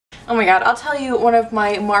Oh my god, I'll tell you one of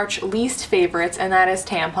my March least favorites, and that is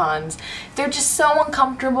tampons. They're just so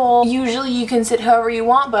uncomfortable. Usually you can sit however you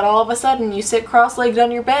want, but all of a sudden you sit cross-legged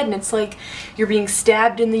on your bed and it's like you're being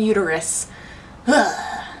stabbed in the uterus.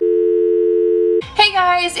 Hey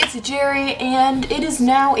guys, it's Jerry, and it is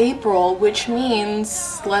now April, which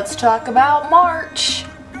means let's talk about March.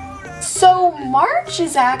 So March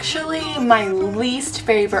is actually my least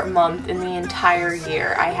favorite month in the entire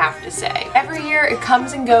year, I have to say. Every year it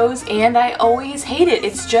comes and goes and I always hate it.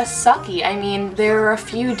 It's just sucky. I mean, there are a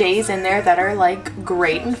few days in there that are like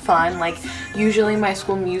great and fun. Like usually my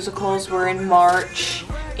school musicals were in March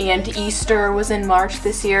and Easter was in March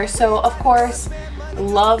this year. So of course,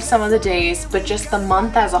 love some of the days, but just the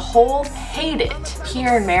month as a whole, hate it.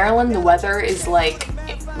 Here in Maryland, the weather is like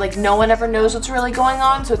no one ever knows what's really going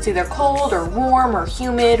on, so it's either cold or warm or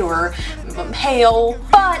humid or hail.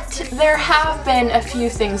 But there have been a few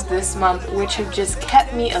things this month which have just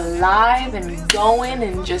kept me alive and going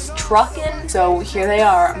and just trucking. So here they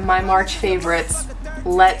are, my March favorites.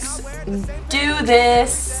 Let's do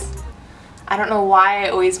this. I don't know why I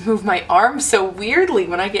always move my arms so weirdly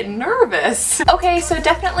when I get nervous. Okay, so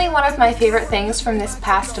definitely one of my favorite things from this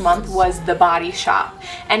past month was The Body Shop.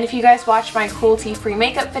 And if you guys watched my cruelty-free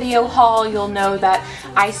makeup video haul, you'll know that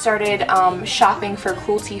I started shopping for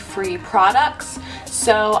cruelty-free products.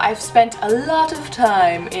 So I've spent a lot of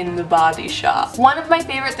time in The Body Shop. One of my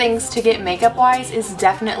favorite things to get makeup-wise is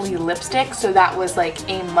definitely lipstick, so that was like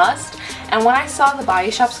a must. And when I saw The Body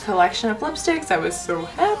Shop's collection of lipsticks, I was so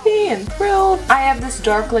happy and thrilled. I have this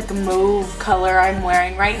dark like mauve color I'm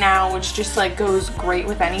wearing right now, which just like goes great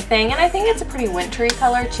with anything. And I think it's a pretty wintry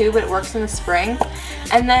color too, but it works in the spring.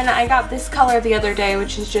 And then I got this color the other day,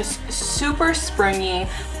 which is just super springy,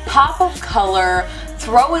 pop of color,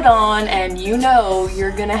 throw it on and you know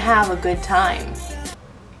you're gonna have a good time.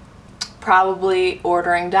 Probably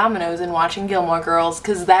ordering Domino's and watching Gilmore Girls,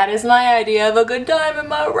 because that is my idea of a good time,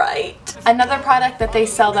 am I right? Another product that they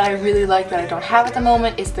sell that I really like that I don't have at the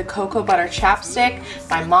moment is the Cocoa Butter Chapstick.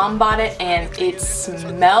 My mom bought it and it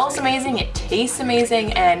smells amazing, it tastes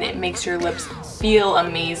amazing, and it makes your lips feel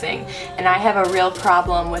amazing. And I have a real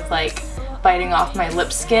problem with like biting off my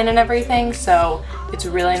lip skin and everything, so it's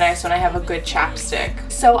really nice when I have a good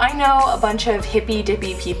chapstick. So I know a bunch of hippy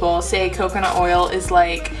dippy people say coconut oil is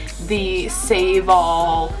like the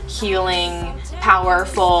save-all, healing,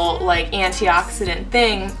 powerful, like antioxidant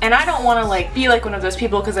thing, and I don't want to like be like one of those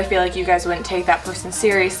people because I feel like you guys wouldn't take that person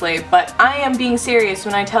seriously, but I am being serious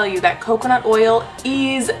when I tell you that coconut oil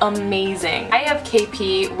is amazing. I have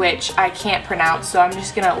KP, which I can't pronounce, so I'm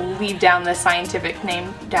just gonna leave down the scientific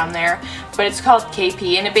name down there, but it's called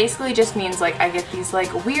KP, and it basically just means like I get these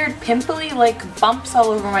like weird pimply like bumps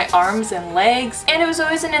all over my arms and legs, and it was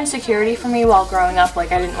always an insecurity for me while growing up.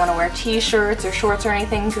 Like I didn't want to wear t-shirts or shorts or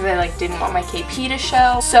anything because I like didn't want my KP to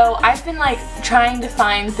show. So I've been like trying to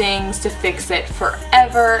find things to fix it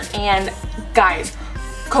forever, and guys,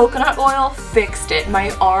 coconut oil fixed it.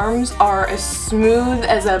 My arms are as smooth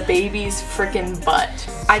as a baby's freaking butt.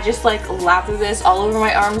 I just like lather this all over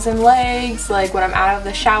my arms and legs like when I'm out of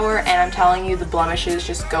the shower, and I'm telling you the blemishes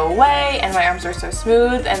just go away and my arms are so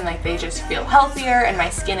smooth and like they just feel healthier and my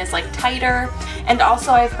skin is like tighter. And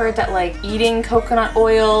also I've heard that like eating coconut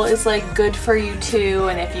oil is like good for you too,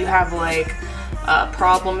 and if you have like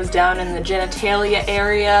problems down in the genitalia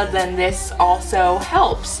area, then this also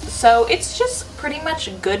helps. So it's just pretty much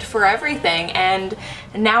good for everything, and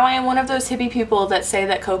now I am one of those hippie people that say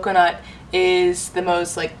that coconut is the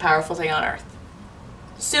most like powerful thing on earth.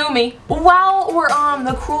 Sue me. While we're on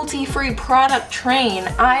the cruelty-free product train,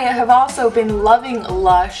 I have also been loving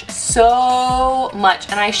Lush so much,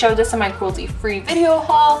 and I showed this in my cruelty-free video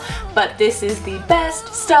haul, but this is the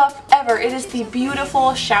best stuff ever. It is the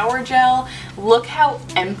beautiful shower gel. Look how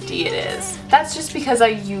empty it is. That's just because I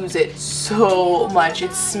use it so much.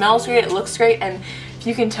 It smells great, it looks great, and if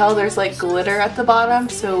you can tell there's like glitter at the bottom,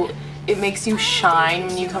 so it makes you shine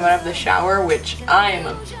when you come out of the shower, which I am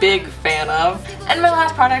a big fan of. And my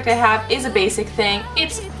last product I have is a basic thing.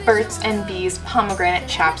 It's Burt's Bees Pomegranate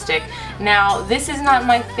Chapstick. Now, this is not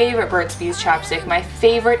my favorite Burt's Bees chapstick. My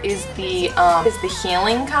favorite is the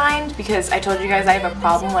healing kind, because I told you guys I have a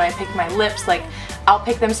problem when I pick my lips. Like, I'll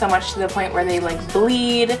pick them so much to the point where they like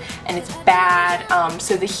bleed and it's bad.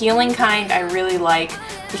 So the healing kind I really like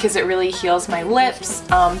because it really heals my lips.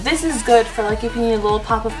 This is good for like if you need a little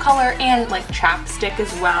pop of color and like chapstick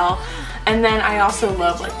as well. And then I also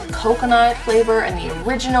love like the coconut flavor and the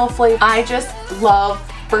original flavor. I just love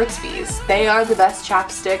Burt's Bees. They are the best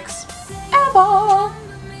chapsticks ever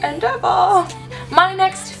and ever. My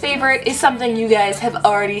next favorite is something you guys have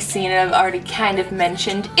already seen and I've already kind of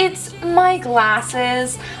mentioned. It's my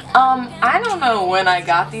glasses. I don't know when I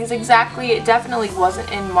got these exactly. It definitely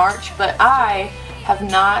wasn't in March, but I have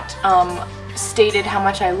not stated how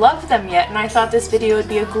much I love them yet, and I thought this video would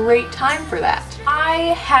be a great time for that.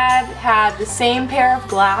 I had the same pair of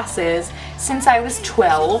glasses since I was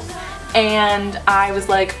 12, and I was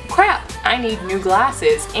like, crap, I need new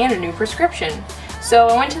glasses and a new prescription. So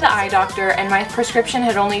I went to the eye doctor, and my prescription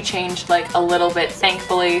had only changed like a little bit,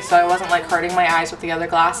 thankfully, so I wasn't like hurting my eyes with the other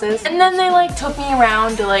glasses. And then they like took me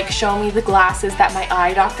around to like show me the glasses that my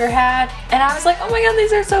eye doctor had, and I was like, oh my god,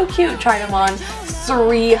 these are so cute. Tried them on,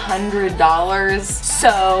 $300.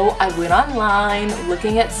 So I went online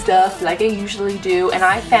looking at stuff like I usually do, and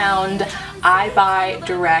I found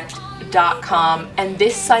iBuyDirect.com, and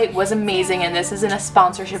this site was amazing, and this isn't a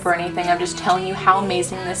sponsorship or anything, I'm just telling you how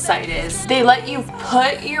amazing this site is. They let you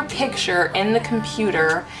put your picture in the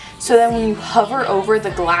computer, so then when you hover over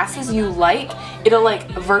the glasses you like, it'll like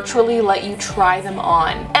virtually let you try them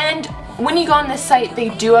on. And when you go on this site, they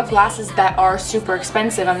do have glasses that are super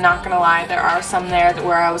expensive, I'm not gonna lie. There are some there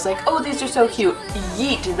where I was like, oh, these are so cute.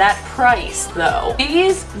 Yeet, that price though.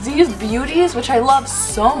 These beauties, which I love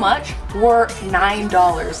so much, were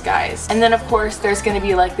 $9, guys. And then of course there's gonna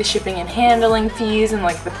be like the shipping and handling fees and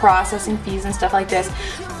like the processing fees and stuff like this.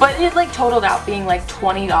 But it like totaled out being like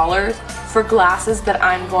 $20 for glasses that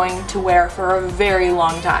I'm going to wear for a very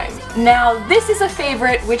long time. Now this is a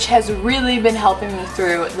favorite which has really been helping me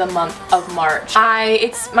through the month of March.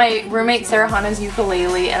 It's my roommate Sarah Hana's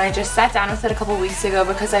ukulele, and I just sat down with it a couple weeks ago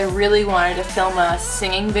because I really wanted to film a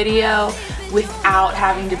singing video without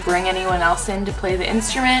having to bring anyone else in to play the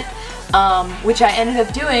instrument. Which I ended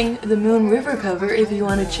up doing the Moon River cover if you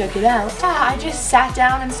want to check it out. Yeah, I just sat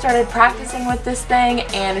down and started practicing with this thing,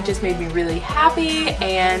 and it just made me really happy,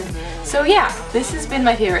 and so yeah, this has been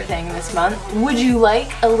my favorite thing this month. Would you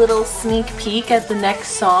like a little sneak peek at the next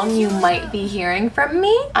song you might be hearing from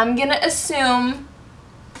me? I'm gonna assume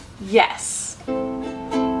yes.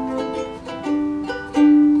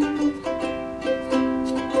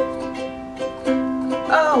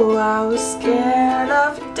 Oh, I was scared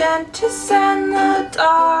of dentists and the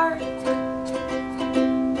dark.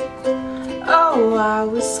 Oh, I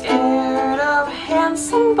was scared of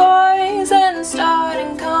handsome boys and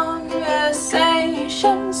starting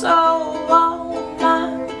conversations. Oh, all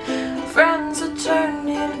my friends are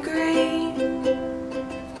turning green.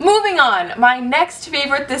 Moving on, my next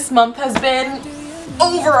favorite this month has been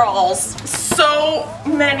overalls. So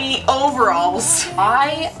many overalls.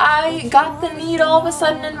 I got the need all of a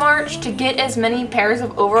sudden in March to get as many pairs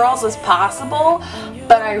of overalls as possible,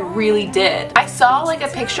 but I really did. I saw like a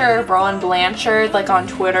picture of Rowan Blanchard like on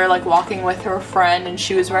Twitter, like walking with her friend, and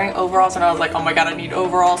she was wearing overalls, and I was like, oh my god, I need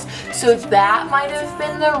overalls. So that might have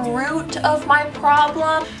been the root of my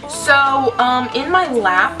problem. So in my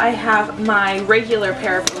lap I have my regular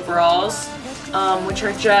pair of overalls, which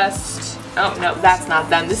are just, oh no, that's not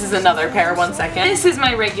them. This is another pair, one second. This is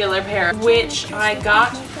my regular pair, which I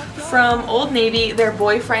got from Old Navy. They're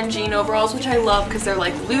boyfriend jean overalls, which I love because they're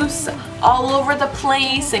like loose all over the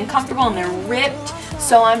place and comfortable, and they're ripped.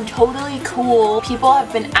 So I'm totally cool. People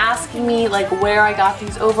have been asking me like where I got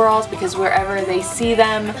these overalls, because wherever they see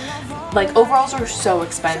them, like overalls are so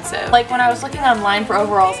expensive. Like when I was looking online for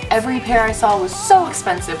overalls, every pair I saw was so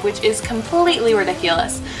expensive, which is completely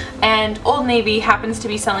ridiculous. And Old Navy happens to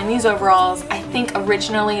be selling these overalls. I think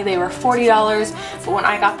originally they were $40, but when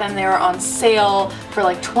I got them they were on sale for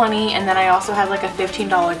like $20, and then I also had like a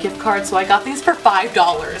 $15 gift card, so I got these for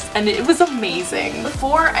 $5, and it was amazing.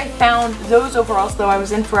 Before I found those overalls though, I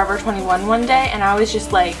was in Forever 21 one day, and I was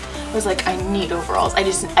just like, I need overalls. I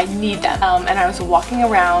need them. And I was walking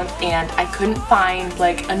around and I couldn't find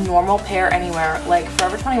like a normal pair anywhere. Like,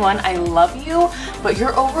 Forever 21, I love you, but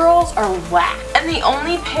your overalls are whack. And the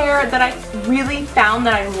only pair that I really found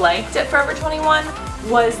that I liked at Forever 21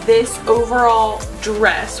 was this overall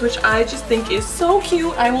dress, which I just think is so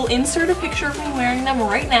cute. I will insert a picture of me wearing them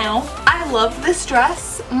right now. I love this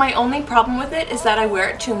dress. My only problem with it is that I wear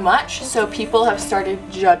it too much, so people have started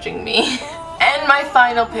judging me. And my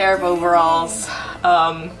final pair of overalls,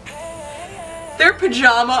 they're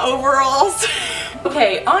pajama overalls.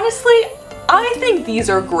 Okay, honestly, I think these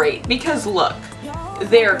are great because look,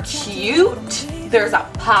 they're cute, there's a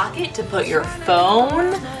pocket to put your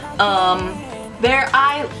phone,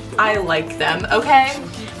 I like them, okay?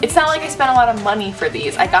 It's not like I spent a lot of money for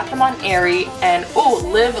these. I got them on Aerie, and oh,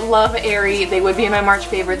 live, love Aerie. They would be in my March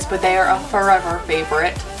favorites, but they are a forever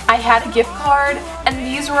favorite. I had a gift card, and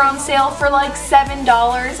these were on sale for like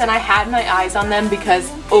 $7, and I had my eyes on them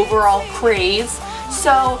because overall craze.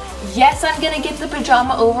 So yes, I'm gonna get the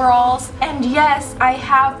pajama overalls, and yes, I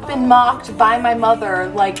have been mocked by my mother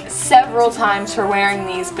like several times for wearing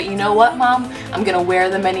these, but you know what, Mom? I'm gonna wear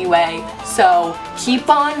them anyway, so keep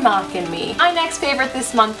on mocking me. My next favorite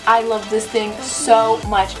this month, I love this thing so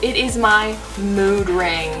much. It is my mood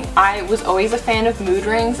ring. I was always a fan of mood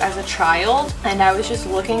rings as a child, and I was just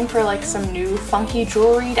looking for like some new funky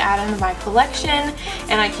jewelry to add into my collection,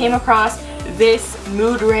 and I came across this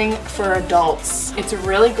mood ring for adults. It's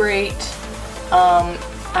really great.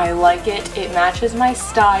 I like it. It matches my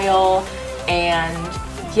style, and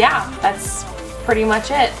yeah, that's pretty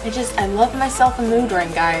much it. I love myself a mood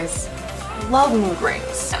ring, guys. I love mood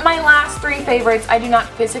rings. My last three favorites I do not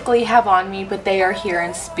physically have on me, but they are here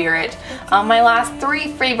in spirit. My last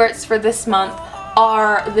three favorites for this month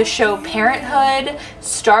are the show Parenthood,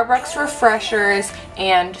 Starbucks Refreshers,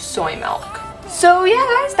 and soy milk. So yeah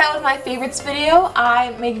guys, that was my favorites video.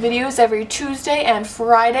 I make videos every Tuesday and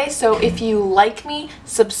Friday, so if you like me,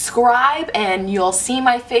 subscribe and you'll see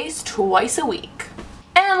my face twice a week.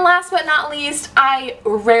 And last but not least, I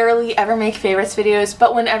rarely ever make favorites videos,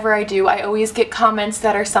 but whenever I do, I always get comments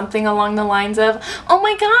that are something along the lines of, "Oh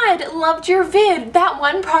my god, loved your vid, that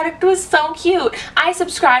one product was so cute. I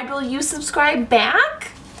subscribed, will you subscribe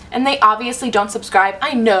back?" And they obviously don't subscribe.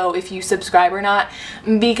 I know if you subscribe or not,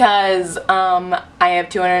 because I have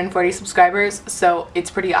 240 subscribers, so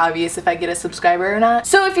it's pretty obvious if I get a subscriber or not.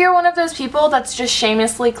 So if you're one of those people that's just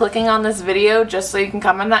shamelessly clicking on this video just so you can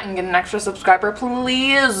comment that and get an extra subscriber,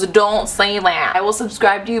 please don't say that. I will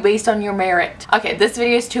subscribe to you based on your merit. Okay, this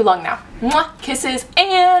video is too long now. Mwah, kisses,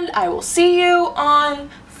 and I will see you on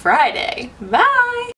Friday. Bye!